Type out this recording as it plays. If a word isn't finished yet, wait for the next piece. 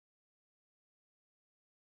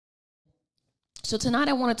So tonight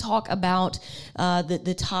I want to talk about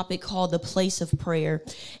the topic called the place of prayer.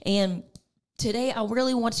 And today I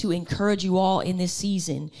really want to encourage you all in this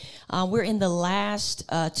season. We're in the last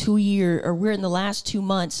 2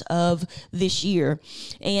 months of this year.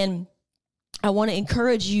 And I want to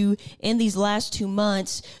encourage you in these last 2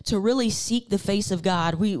 months to really seek the face of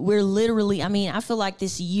God. We're literally, I feel like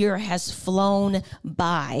this year has flown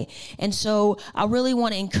by. And so I really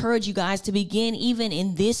want to encourage you guys to begin even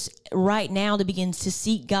in this right now, to begin to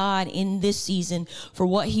seek God in this season for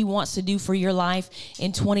what he wants to do for your life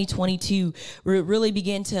in 2022. Really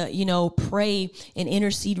begin to, pray and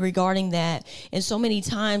intercede regarding that. And so many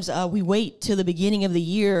times we wait till the beginning of the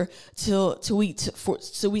year so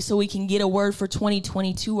we can get a word for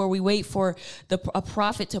 2022, or we wait for a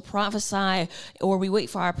prophet to prophesy, or we wait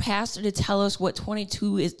for our pastor to tell us what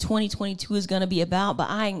 2022 is going to be about. But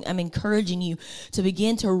I'm encouraging you to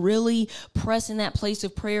begin to really press in that place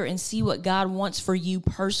of prayer and see what God wants for you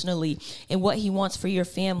personally and what he wants for your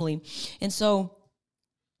family. And so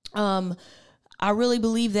I really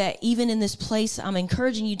believe that even in this place, I'm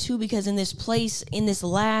encouraging you too, because in this place,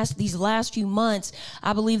 these last few months,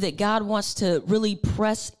 I believe that God wants to really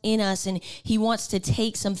press in us, and he wants to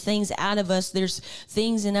take some things out of us. There's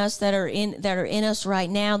things in us that are in us right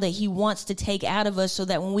now that he wants to take out of us, so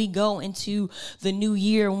that when we go into the new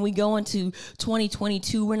year, when we go into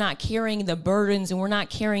 2022, we're not carrying the burdens, and we're not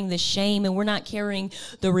carrying the shame, and we're not carrying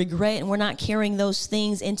the regret, and we're not carrying those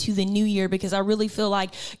things into the new year, because I really feel like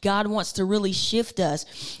God wants to really shift us.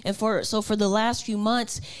 And for the last few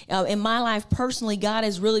months in my life personally, God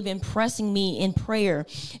has really been pressing me in prayer,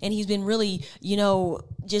 and he's been really,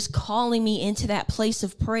 just calling me into that place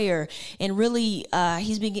of prayer. And really,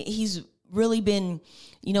 he's really been,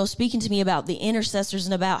 speaking to me about the intercessors,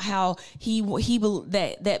 and about how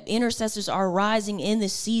that intercessors are rising in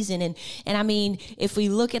this season. And if we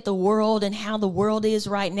look at the world and how the world is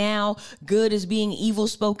right now, good is being evil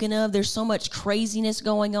spoken of. There's so much craziness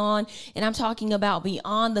going on. And I'm talking about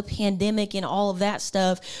beyond the pandemic and all of that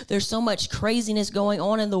stuff. There's so much craziness going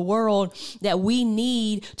on in the world that we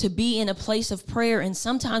need to be in a place of prayer. And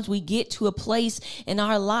sometimes we get to a place in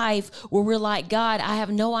our life where we're like, God, I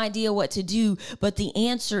have no idea what to do, but the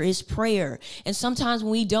answer is prayer. And sometimes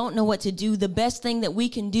when we don't know what to do, the best thing that we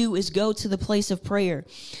can do is go to the place of prayer.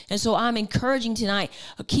 And so I'm encouraging tonight,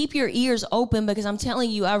 keep your ears open, because I'm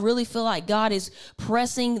telling you, I really feel like God is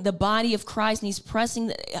pressing the body of Christ, and he's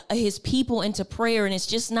pressing his people into prayer. And it's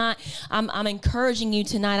just not, I'm encouraging you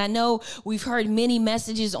tonight. I know we've heard many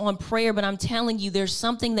messages on prayer, but I'm telling you, there's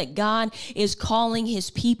something that God is calling his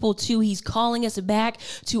people to. He's calling us back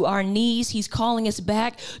to our knees. He's calling us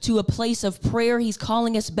back to a place of prayer. He's calling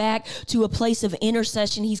us back to a place of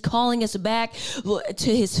intercession. He's calling us back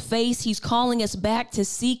to his face. He's calling us back to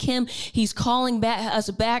seek him. He's calling us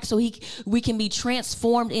back so we can be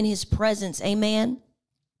transformed in his presence. Amen.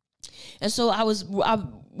 And so I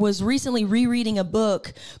was recently rereading a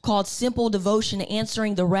book called Simple Devotion,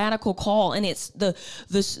 Answering the Radical Call. And it's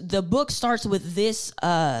the book starts with this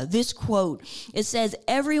quote. It says,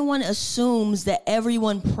 "Everyone assumes that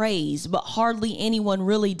everyone prays, but hardly anyone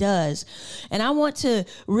really does." And I want to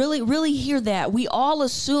really, really hear that. We all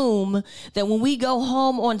assume that when we go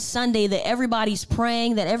home on Sunday that everybody's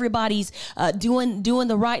praying, that everybody's doing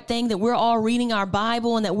the right thing, that we're all reading our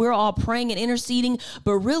Bible, and that we're all praying and interceding.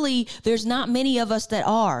 But really, there's not many of us that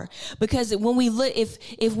are. Because when we look,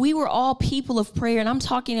 if we were all people of prayer, and I'm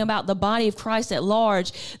talking about the body of Christ at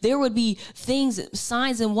large, there would be things,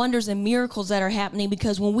 signs and wonders and miracles that are happening.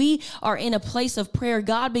 Because when we are in a place of prayer,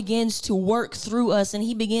 God begins to work through us, and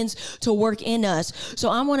he begins to work in us. So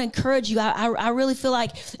I want to encourage you. I really feel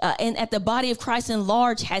like and at the body of Christ in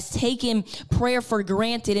large has taken prayer for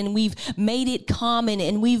granted, and we've made it common,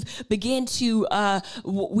 and we've begun to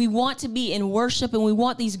we want to be in worship, and we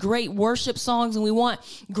want these great worship songs, and we want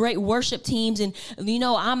great worship teams. And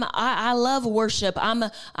I love worship. I'm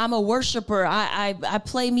a worshiper. I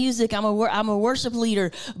play music. I'm a worship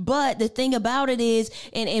leader. But the thing about it is,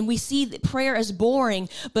 and we see that prayer as boring,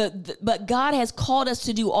 but God has called us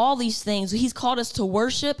to do all these things. He's called us to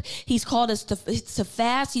worship. He's called us to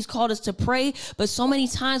fast. He's called us to pray. But so many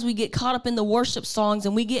times we get caught up in the worship songs,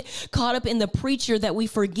 and we get caught up in the preacher, that we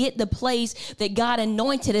forget the place that God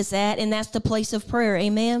anointed us at, and that's the place of prayer.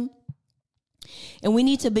 Amen. And we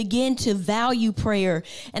need to begin to value prayer.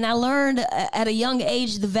 And I learned at a young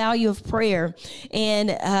age the value of prayer.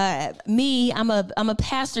 And I'm a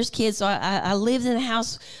pastor's kid, so I lived in a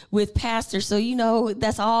house with pastors. So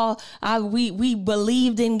that's all we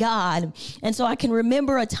believed in God. And so I can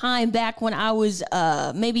remember a time back when I was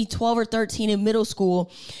maybe 12 or 13 in middle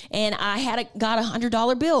school, and I got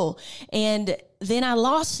 $100 bill, and then I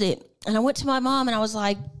lost it. And I went to my mom and I was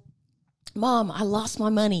like, Mom, I lost my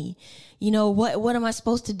money. What am I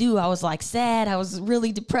supposed to do? I was like sad. I was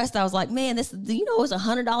really depressed. I was like, man, it was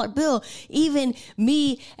 $100 bill. Even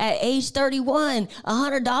me at age 31,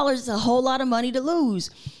 $100 is a whole lot of money to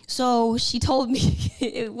lose. So she told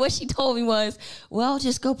me, what she told me was, well,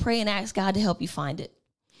 just go pray and ask God to help you find it.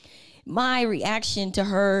 My reaction to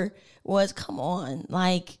her was, come on,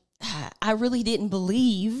 like, I really didn't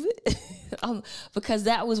believe because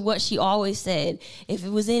that was what she always said. If it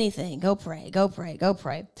was anything, go pray, go pray, go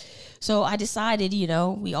pray. So I decided,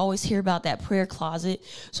 we always hear about that prayer closet.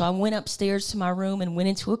 So I went upstairs to my room and went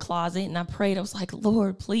into a closet and I prayed. I was like,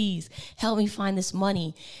 Lord, please help me find this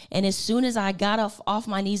money. And as soon as I got off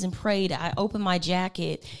my knees and prayed, I opened my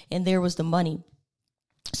jacket and there was the money.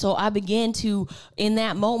 So I began to, in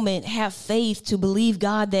that moment, have faith to believe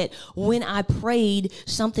God that when I prayed,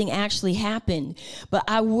 something actually happened. But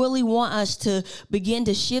I really want us to begin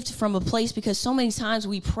to shift from a place, because so many times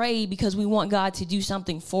we pray because we want God to do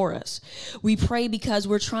something for us. We pray because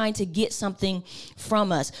we're trying to get something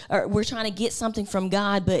from us, or we're trying to get something from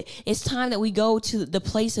God. But it's time that we go to the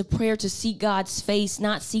place of prayer to seek God's face,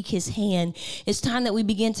 not seek his hand. It's time that we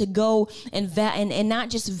begin to go and not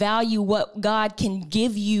just value what God can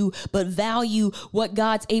give you, but value what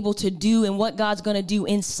God's able to do and what God's going to do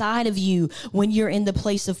inside of you when you're in the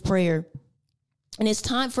place of prayer. And it's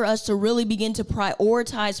time for us to really begin to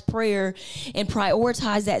prioritize prayer and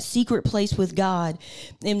prioritize that secret place with God.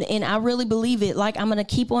 And I really believe it. Like, I'm going to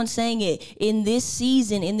keep on saying it. In this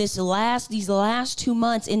season, in these last 2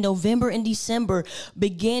 months, in November and December,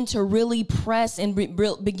 begin to really press and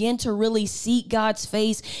begin to really seek God's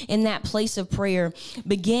face in that place of prayer.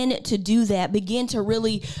 Begin to do that. Begin to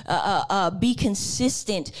really be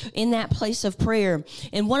consistent in that place of prayer.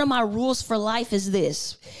 And one of my rules for life is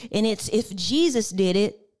this. And it's, if Jesus did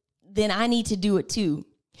it, then I need to do it too.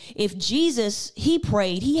 If Jesus, he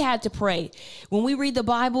prayed, he had to pray. When we read the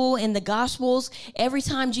Bible and the Gospels, every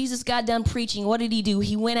time Jesus got done preaching, what did he do?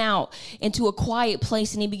 He went out into a quiet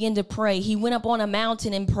place and he began to pray. He went up on a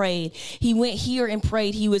mountain and prayed. He went here and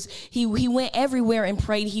prayed. He went everywhere and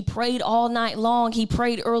prayed. He prayed all night long. He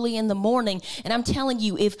prayed early in the morning. And I'm telling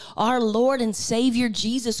you, if our Lord and Savior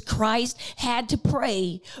Jesus Christ had to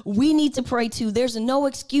pray, we need to pray too. There's no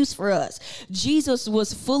excuse for us. Jesus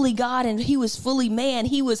was fully God and he was fully man.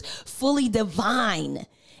 He was fully divine,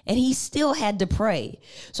 and he still had to pray.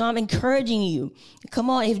 So I'm encouraging you, come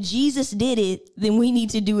on, if Jesus did it, then we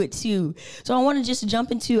need to do it too. So I want to just jump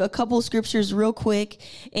into a couple of scriptures real quick.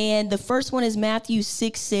 And the first one is Matthew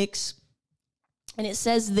 6:6. And it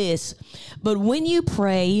says this, but when you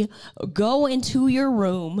pray, go into your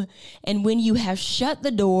room, and when you have shut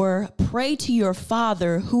the door, pray to your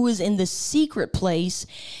Father who is in the secret place,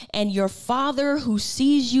 and your Father who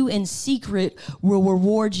sees you in secret will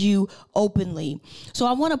reward you openly. So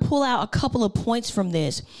I want to pull out a couple of points from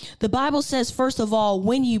this. The Bible says, first of all,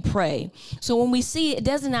 when you pray. So when we see it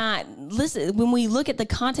does not, listen, when we look at the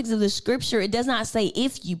context of the scripture, it does not say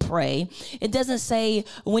if you pray. It doesn't say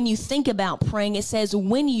when you think about praying. It says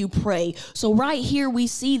when you pray. So right here we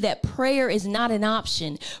see that prayer is not an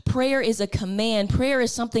option. Prayer is a command. Prayer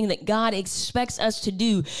is something that God expects us to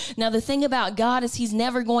do. Now the thing about God is he's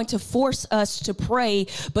never going to force us to pray,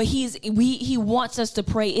 but he wants us to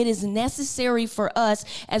pray. It is necessary for us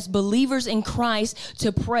as believers in Christ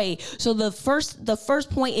to pray. So the first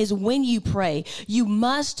point is when you pray. You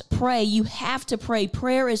must pray. You have to pray.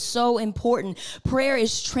 Prayer is so important. Prayer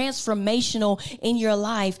is transformational in your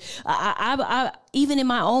life. Even in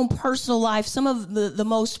my own personal life, some of the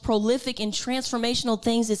most prolific and transformational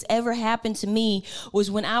things that's ever happened to me was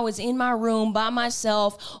when I was in my room by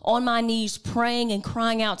myself on my knees praying and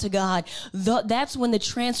crying out to God. That's when the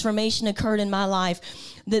transformation occurred in my life.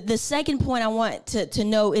 The second point I want to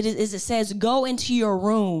know is it says, go into your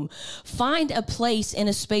room. Find a place and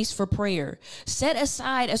a space for prayer. Set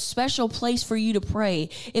aside a special place for you to pray.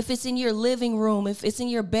 If it's in your living room, if it's in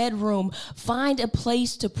your bedroom, find a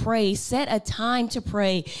place to pray. Set a time to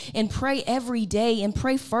pray and pray every day and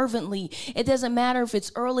pray fervently. It doesn't matter if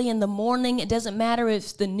it's early in the morning. It doesn't matter if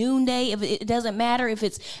it's the noonday. It doesn't matter if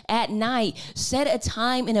it's at night. Set a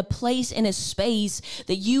time and a place and a space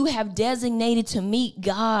that you have designated to meet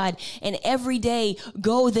God God and every day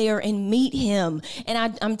go there and meet him.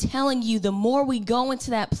 And I'm telling you, the more we go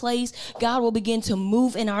into that place, God will begin to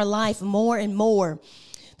move in our life more and more.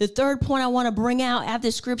 The third point I want to bring out at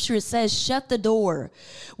this scripture, it says, shut the door.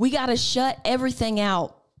 We got to shut everything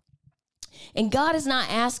out. And God is not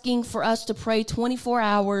asking for us to pray 24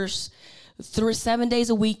 hours through 7 days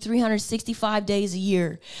a week, 365 days a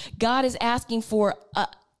year. God is asking for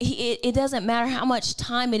it doesn't matter how much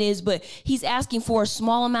time it is, but he's asking for a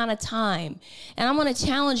small amount of time. And I'm going to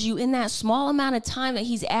challenge you, in that small amount of time that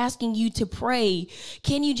he's asking you to pray,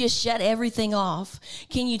 can you just shut everything off?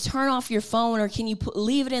 Can you turn off your phone, or can you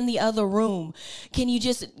leave it in the other room? Can you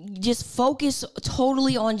just focus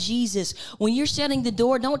totally on Jesus? When you're shutting the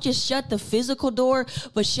door, don't just shut the physical door,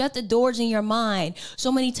 but shut the doors in your mind.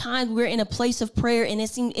 So many times we're in a place of prayer, and it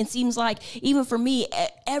seems like, even for me,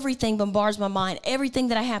 everything bombards my mind. Everything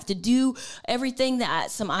that I have to do, everything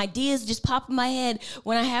some ideas just pop in my head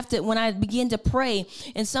when I begin to pray.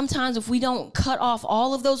 And sometimes if we don't cut off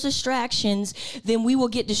all of those distractions, then we will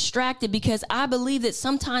get distracted, because I believe that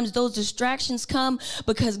sometimes those distractions come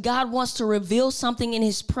because God wants to reveal something in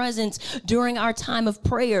his presence during our time of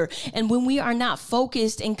prayer. And when we are not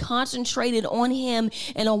focused and concentrated on him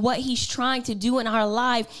and on what he's trying to do in our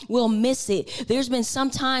life, we'll miss it. There's been some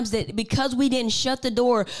times that because we didn't shut the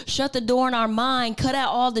door in our mind, cut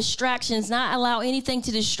out all distractions, not allow anything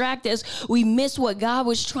to distract us, we missed what God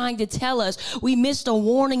was trying to tell us. We missed a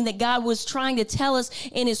warning that God was trying to tell us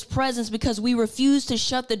in his presence because we refused to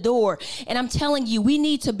shut the door. And I'm telling you, we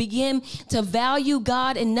need to begin to value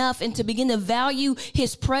God enough, and to begin to value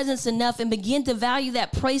his presence enough, and begin to value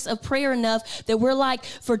that place of prayer enough that we're like,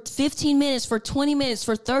 for 15 minutes, for 20 minutes,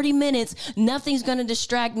 for 30 minutes, nothing's going to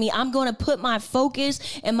distract me. I'm going to put my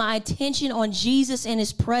focus and my attention on Jesus and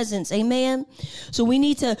his presence. Amen. So we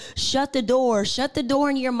need to shut the door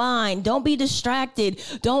in your mind. Don't be distracted.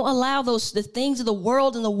 Don't allow the things of the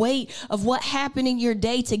world and the weight of what happened in your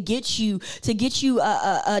day to get you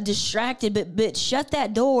distracted, but shut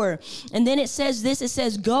that door. And then it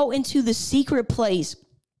says, go into the secret place.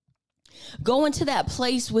 Go into that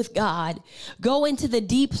place with God. Go into the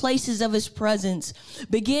deep places of his presence.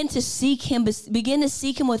 Begin to seek him. Begin to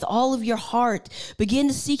seek him with all of your heart. Begin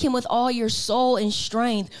to seek him with all your soul and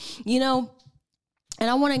strength. And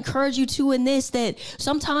I want to encourage you too in this, that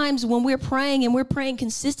sometimes when we're praying and we're praying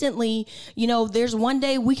consistently, there's one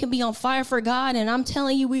day we can be on fire for God, and I'm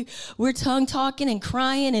telling you, we're tongue talking and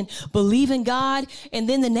crying and believing God, and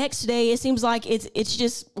then the next day it seems like it's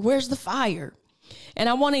just, where's the fire? And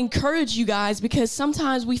I want to encourage you guys, because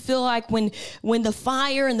sometimes we feel like when the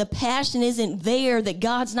fire and the passion isn't there, that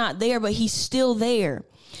God's not there, but he's still there.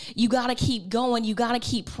 You got to keep going. You got to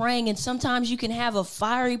keep praying. And sometimes you can have a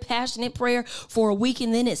fiery, passionate prayer for a week,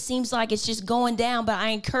 and then it seems like it's just going down. But I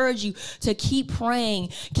encourage you to keep praying.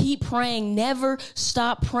 Keep praying. Never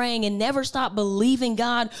stop praying, and never stop believing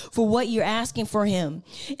God for what you're asking for him.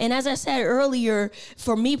 And as I said earlier,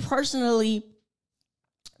 for me personally,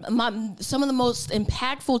 some of the most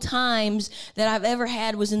impactful times that I've ever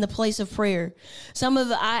had was in the place of prayer.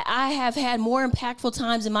 I have had more impactful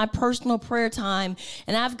times in my personal prayer time,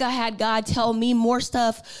 and I've had God tell me more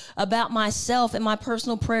stuff about myself in my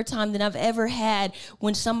personal prayer time than I've ever had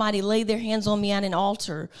when somebody laid their hands on me at an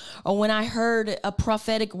altar, or when I heard a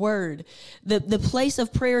prophetic word. The place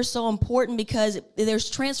of prayer is so important because there's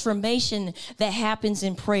transformation that happens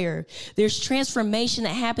in prayer. There's transformation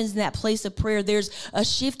that happens in that place of prayer. There's a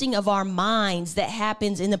shifting of our minds that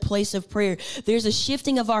happens in the place of prayer. There's a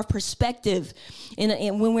shifting of our perspective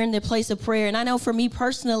when we're in the place of prayer. And I know for me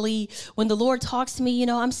personally, when the Lord talks to me,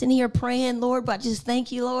 I'm sitting here praying, Lord, but I just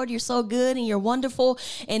thank you, Lord. You're so good and you're wonderful.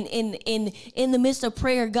 And in the midst of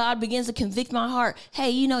prayer, God begins to convict my heart.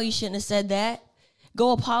 Hey, you shouldn't have said that.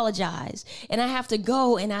 Go apologize. And I have to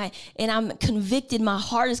go, and I'm convicted. My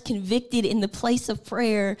heart is convicted in the place of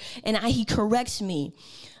prayer, and he corrects me.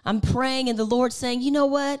 I'm praying, and the Lord's saying, you know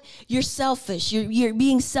what? You're selfish. You're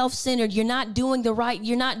being self-centered. You're not doing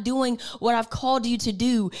you're not doing what I've called you to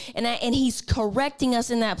do. And he's correcting us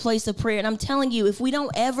in that place of prayer. And I'm telling you, if we don't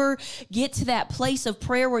ever get to that place of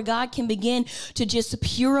prayer where God can begin to just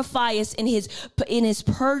purify us in his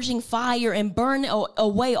purging fire and burn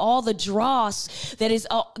away all the dross that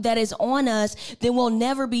is on us, then we'll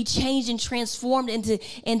never be changed and transformed into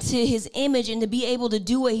his image and to be able to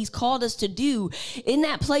do what he's called us to do. In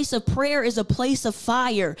that place place of prayer is a place of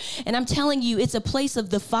fire. And I'm telling you, it's a place of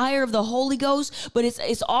the fire of the Holy Ghost, but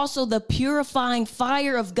it's also the purifying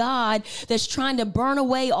fire of God that's trying to burn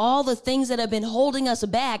away all the things that have been holding us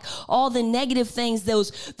back, all the negative things,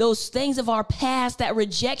 those things of our past, that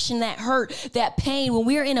rejection, that hurt, that pain. When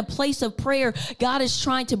we're in a place of prayer, God is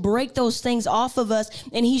trying to break those things off of us,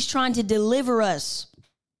 and he's trying to deliver us.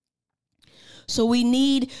 So we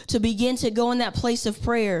need to begin to go in that place of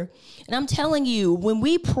prayer. And I'm telling you, when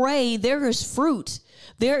we pray, there is fruit.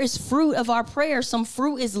 There is fruit of our prayer. Some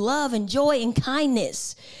fruit is love and joy and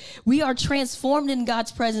kindness. We are transformed in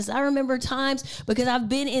God's presence. I remember times, because I've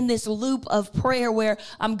been in this loop of prayer where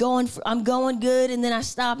I'm going good, and then I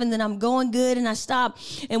stop, and then I'm going good and I stop.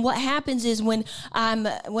 And what happens is when I'm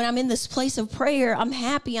in this place of prayer, I'm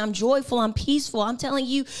happy, I'm joyful, I'm peaceful. I'm telling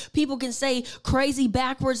you, people can say crazy,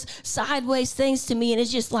 backwards, sideways things to me, and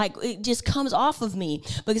it's just like, it just comes off of me,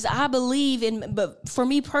 because I believe in, but for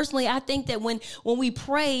me personally, I think that when we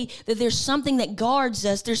pray, that there's something that guards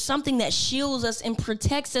us, there's something that shields us and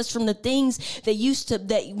protects us from the things that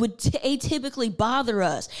would atypically bother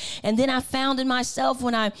us. And then I found in myself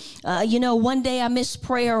when one day I missed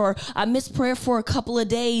prayer, or I missed prayer for a couple of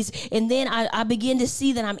days, and then I begin to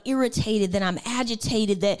see that I'm irritated, that I'm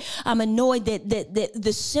agitated, that I'm annoyed, that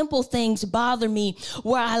the simple things bother me,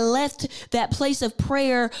 where I left that place of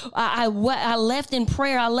prayer. I left in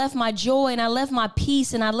prayer, I left my joy, and I left my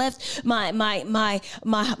peace, and I left my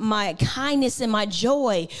kindness and my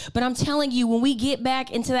joy. But I'm telling you, when we get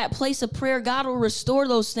back into that place of prayer, God will restore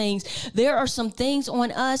those things. There are some things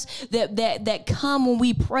on us that come when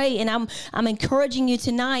we pray, and I'm encouraging you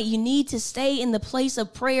tonight. You need to stay in the place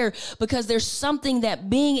of prayer, because there's something that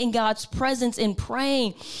being in God's presence and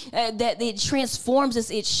praying, that it transforms us,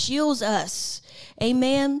 it shields us.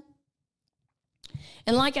 Amen.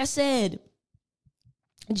 And like I said,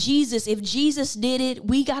 if Jesus did it,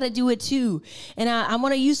 we got to do it too. And I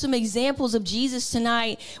want to use some examples of Jesus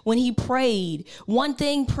tonight when he prayed. One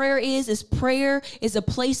thing prayer is a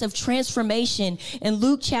place of transformation. In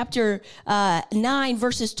Luke chapter 9,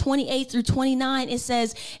 verses 28 through 29, it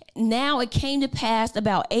says, "Now it came to pass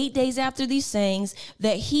about 8 days after these sayings,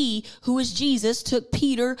 that he, who is Jesus, took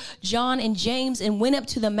Peter, John, and James and went up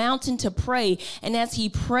to the mountain to pray. And as he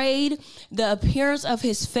prayed, the appearance of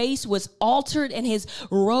his face was altered, and his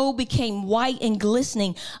robe became white and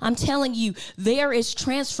glistening." I'm telling you, there is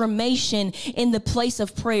transformation in the place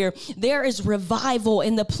of prayer. There is revival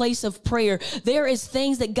in the place of prayer. There is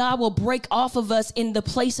things that God will break off of us in the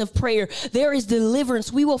place of prayer. There is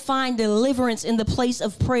deliverance. We will find deliverance in the place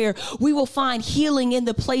of prayer. We will find healing in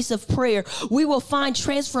the place of prayer. We will find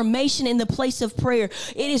transformation in the place of prayer.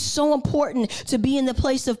 It is so important to be in the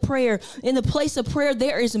place of prayer. In the place of prayer,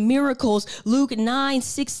 there is miracles. Luke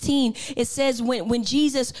 9:16, it says when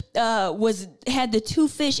Jesus had the 2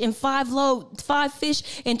 fish and 5 fish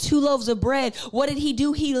and 2 loaves of bread, what did he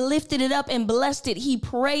do? He lifted it up and blessed it. He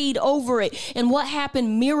prayed over it. And what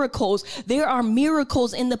happened? Miracles. There are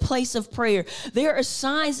miracles in the place of prayer. There are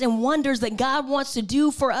signs and wonders that God wants to do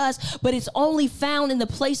for us, but it's only found in the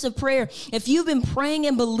place of prayer. If you've been praying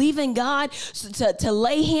and believing God to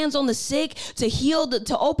lay hands on the sick, to heal,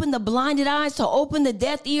 to open the blinded eyes, to open the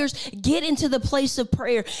deaf ears, get into the place of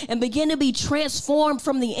prayer and begin to be transformed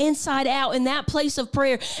from the inside out in that place of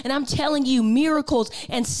prayer. And I'm telling you, miracles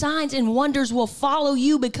and signs and wonders will follow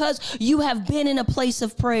you, because you have been in a place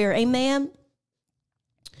of prayer. Amen.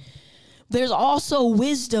 There's also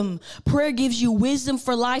wisdom. Prayer gives you wisdom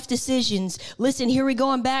for life decisions. Listen, here we're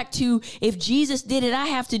going back to, if Jesus did it, I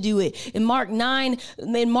have to do it. In Mark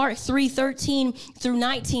 3:13 through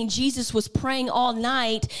 19, Jesus was praying all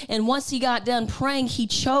night, and once he got done praying, he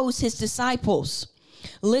chose his disciples.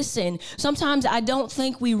 Listen, sometimes I don't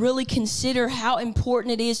think we really consider how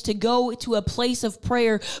important it is to go to a place of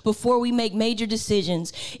prayer before we make major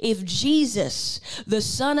decisions. If Jesus, the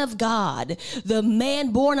Son of God, the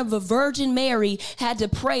man born of a Virgin Mary, had to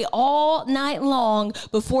pray all night long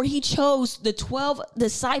before he chose the 12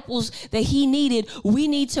 disciples that he needed, we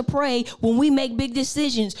need to pray when we make big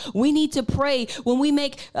decisions. We need to pray when we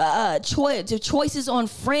make choices on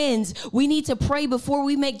friends. We need to pray before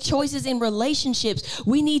we make choices in relationships.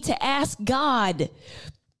 We need to ask God,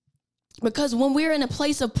 because when we're in a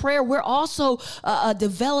place of prayer, we're also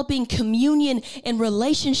developing communion and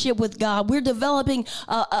relationship with God. We're developing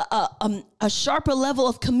a sharper level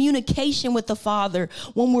of communication with the Father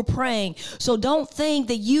when we're praying. So don't think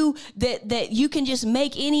that you can just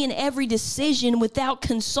make any and every decision without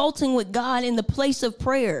consulting with God in the place of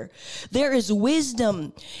prayer. There is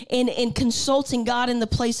wisdom in consulting God in the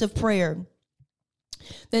place of prayer.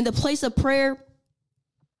 Then the place of prayer,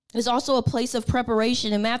 It's also a place of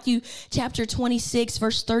preparation. In Matthew chapter 26,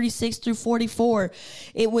 verse 36 through 44,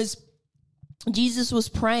 Jesus was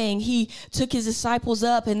praying. He took his disciples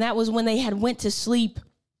up, and that was when they had went to sleep.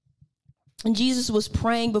 And Jesus was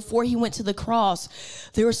praying before he went to the cross.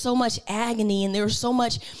 There was so much agony, and there was so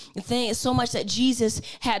much that Jesus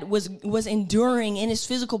was enduring in his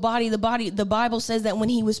physical body. The Bible says that when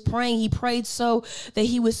he was praying, he prayed so that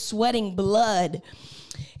he was sweating blood.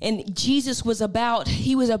 And Jesus was about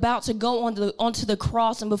to go onto the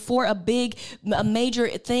cross, and before a major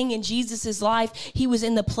thing in Jesus's life, he was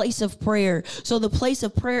in the place of prayer. So the place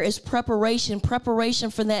of prayer is preparation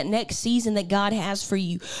for that next season that God has for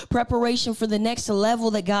you, preparation for the next level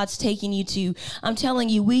that God's taking you to. I'm telling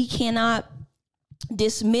you, we cannot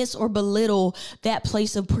dismiss or belittle that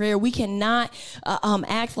place of prayer. We cannot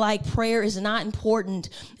act like prayer is not important.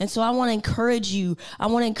 And so I want to encourage you. I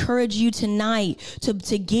want to encourage you tonight to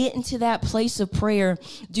get into that place of prayer.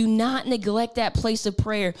 Do not neglect that place of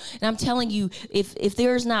prayer. And I'm telling you, if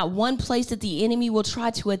there is not one place that the enemy will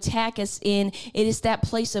try to attack us in, it is that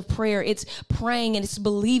place of prayer. It's praying and it's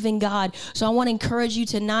believing God. So I want to encourage you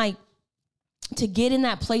tonight to get in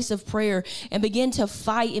that place of prayer and begin to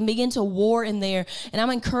fight and begin to war in there. And I'm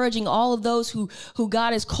encouraging all of those who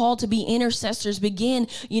God has called to be intercessors, begin,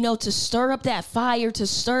 to stir up that fire, to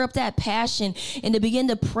stir up that passion, and to begin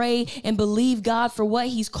to pray and believe God for what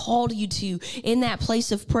he's called you to in that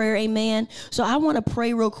place of prayer. Amen. So I want to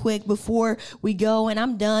pray real quick before we go, and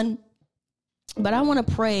I'm done. But I want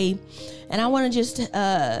to pray, and I want to just,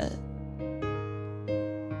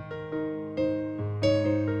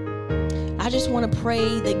 I just want to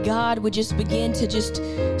pray that God would just begin to just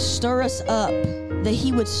stir us up, that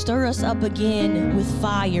he would stir us up again with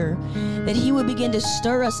fire, that he would begin to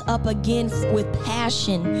stir us up again with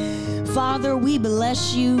passion. Father, we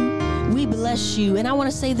bless you. We bless you. And I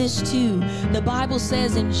want to say this too. The Bible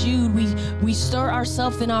says in Jude, we stir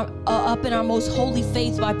ourselves up in our most holy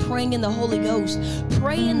faith by praying in the Holy Ghost.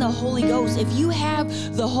 Pray in the Holy Ghost. If you have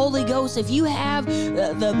the Holy Ghost, if you have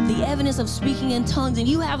the evidence of speaking in tongues, and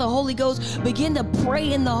you have the Holy Ghost, begin to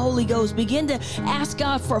pray in the Holy Ghost. Begin to ask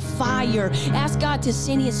God for fire. Ask God to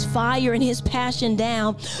send his fire and his passion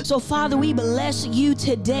down. So Father, we bless you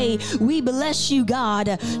today. We bless you,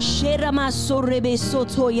 God.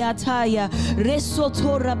 Father,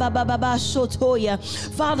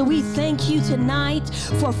 we thank you tonight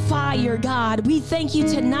for fire, God. We thank you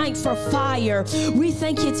tonight for fire. We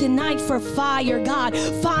thank you tonight for fire, God.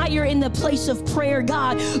 Fire in the place of prayer,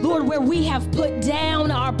 God. Lord, where we have put down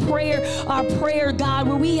our prayer, God,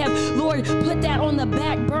 where we have, Lord, put that on the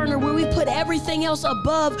back burner, where we put everything else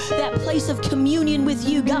above that place of communion with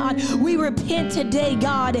you, God. We repent today,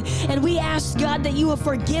 God, and we ask, God, that you will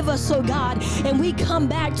forgive us, oh God, and we come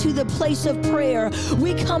back to the place of prayer.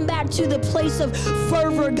 We come back to the place of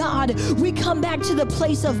fervor, God. We come back to the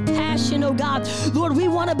place of passion, oh God. Lord, we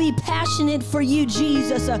want to be passionate for you,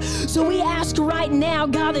 Jesus. So we ask right now,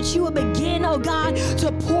 God, that you will begin, oh God,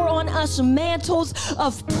 to pour on us mantles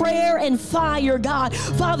of prayer and fire, God.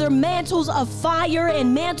 Father, mantles of fire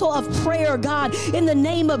and mantle of prayer, God, in the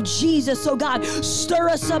name of Jesus, oh God. Stir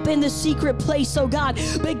us up in the secret place, oh God.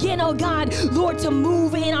 Begin, oh God, Lord, to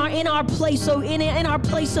move in our place, oh in our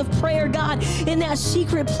place of prayer, God, in that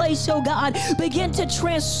secret place, oh God. Begin to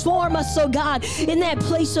transform us, oh God, in that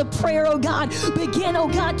place of prayer, oh God. Begin, oh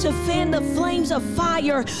God, to fan the flames of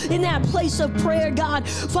fire in that place of prayer, God.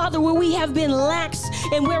 Father, where we have been lax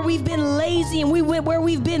and where we've been lazy and where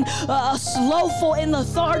we've been slowful and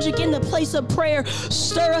lethargic in the place of prayer,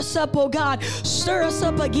 stir us up, oh God. Stir us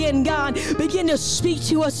up again, God. Begin to speak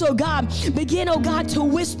to us, oh God. Begin, oh God, to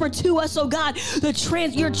whisper to us, oh God,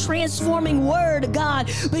 your transforming word,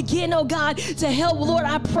 God. Begin, oh God, to help, Lord.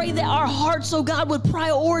 I pray that our hearts, oh God, would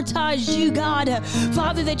prioritize you, God.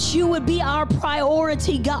 Father, that you would be our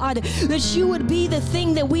priority, God. That you would be the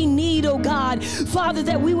thing that we need, oh God. Father,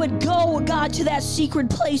 that we would go, oh God, to that secret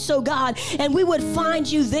place, oh God, and we would find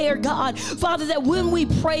you there, God. Father, that when we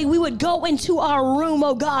pray, we would go into our room,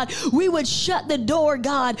 oh God. We would shut the door,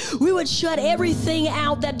 God. We would shut everything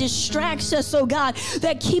out that distracts us, oh God,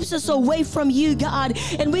 that keeps us away from you, God.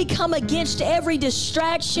 And we come against every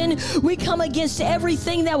distraction. We come against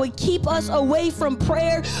everything that would keep us away from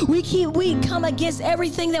prayer. We come against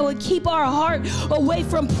everything that would keep our heart away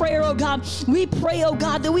from prayer, oh God. We pray, oh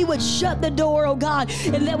God, that we would shut the door, oh God,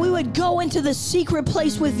 and that we would go into the secret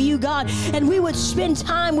place with you, God, and we would spend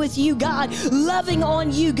time with you, God, loving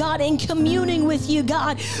on you, God, and communing with you,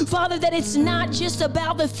 God. Father, that it's not just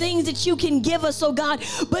about the things that you can give us, oh God,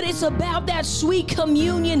 but it's about that sweet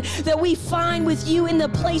communion that we find with you in the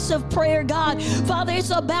place of prayer, God. Father,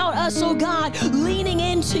 it's about us, oh God, leaning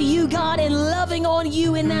into you, God, and loving on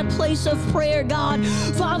you in that place of prayer, God.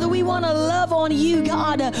 Father, we want to love on you,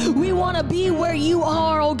 God. We want to be where you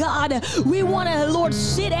are, oh God. We want to, Lord,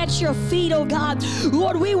 sit at your feet, oh God.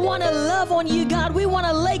 Lord, we want to love on you, God. We want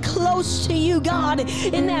to lay close to you, God,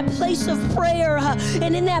 in that place of prayer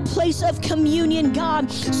and in that place of communion,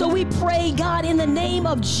 God. So we pray, God, in the name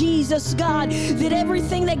of Jesus, God, that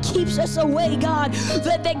everything that keeps us away, God,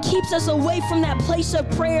 that keeps us away from that place of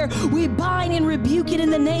prayer, we bind and rebuke it in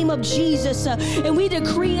the name of Jesus. And we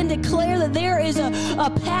decree and declare that there is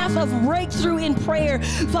a path of breakthrough in prayer.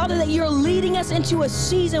 Father, that you're leading us into a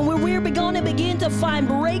season where we're going to begin to find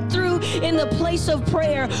breakthrough in the place of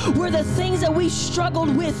prayer, where the things that we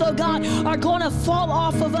struggled with, oh God, are going to fall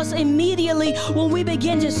off of us immediately when we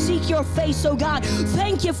begin to seek your face, oh God.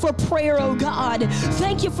 Thank you for prayer, oh God.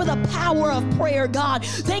 Thank you for the power of prayer, God.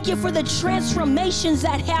 Thank you for the transformations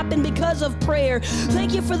that happen because of prayer.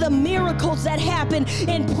 Thank you for the miracles that happen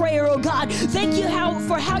in prayer, oh God. Thank you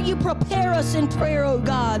for how you prepare us in prayer, oh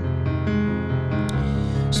God.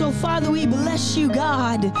 So, Father, we bless you,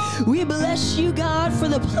 God. We bless you, God, for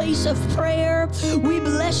the place of prayer. We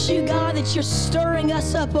bless you, God, that you're stirring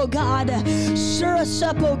us up, oh God. Stir us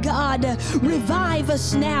up, oh God. Revive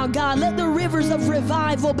us now, God. Let the rivers of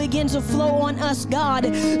revival begin to flow on us, God.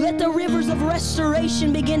 Let the rivers of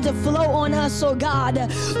restoration begin to flow on us, oh God.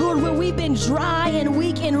 Lord, where we've been dry and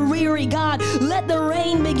weak and weary, God, let the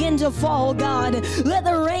rain begin to fall, God. Let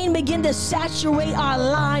the rain begin to saturate our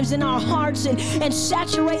lives and our hearts and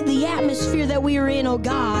saturate the atmosphere that we are in, oh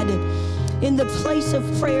God. In the place of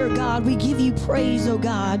prayer, God, we give you praise, oh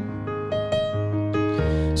God.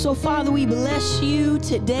 So, Father, we bless you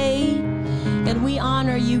today and we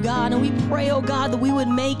honor you, God, and we pray, oh God, that we would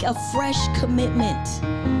make a fresh commitment.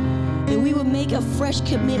 That we would make a fresh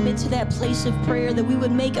commitment to that place of prayer, that we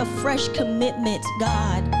would make a fresh commitment,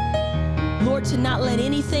 God, Lord, to not let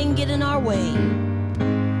anything get in our way.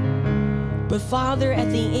 But Father,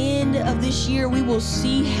 at the end of this year, we will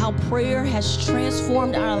see how prayer has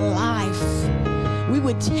transformed our life. We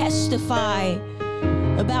would testify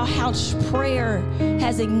about how prayer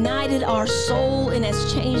has ignited our soul and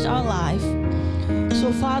has changed our life.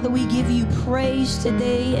 So Father, we give you praise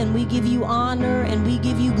today, and we give you honor, and we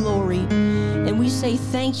give you glory. And we say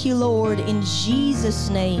thank you, Lord, in Jesus'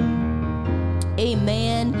 name.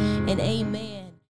 Amen and amen.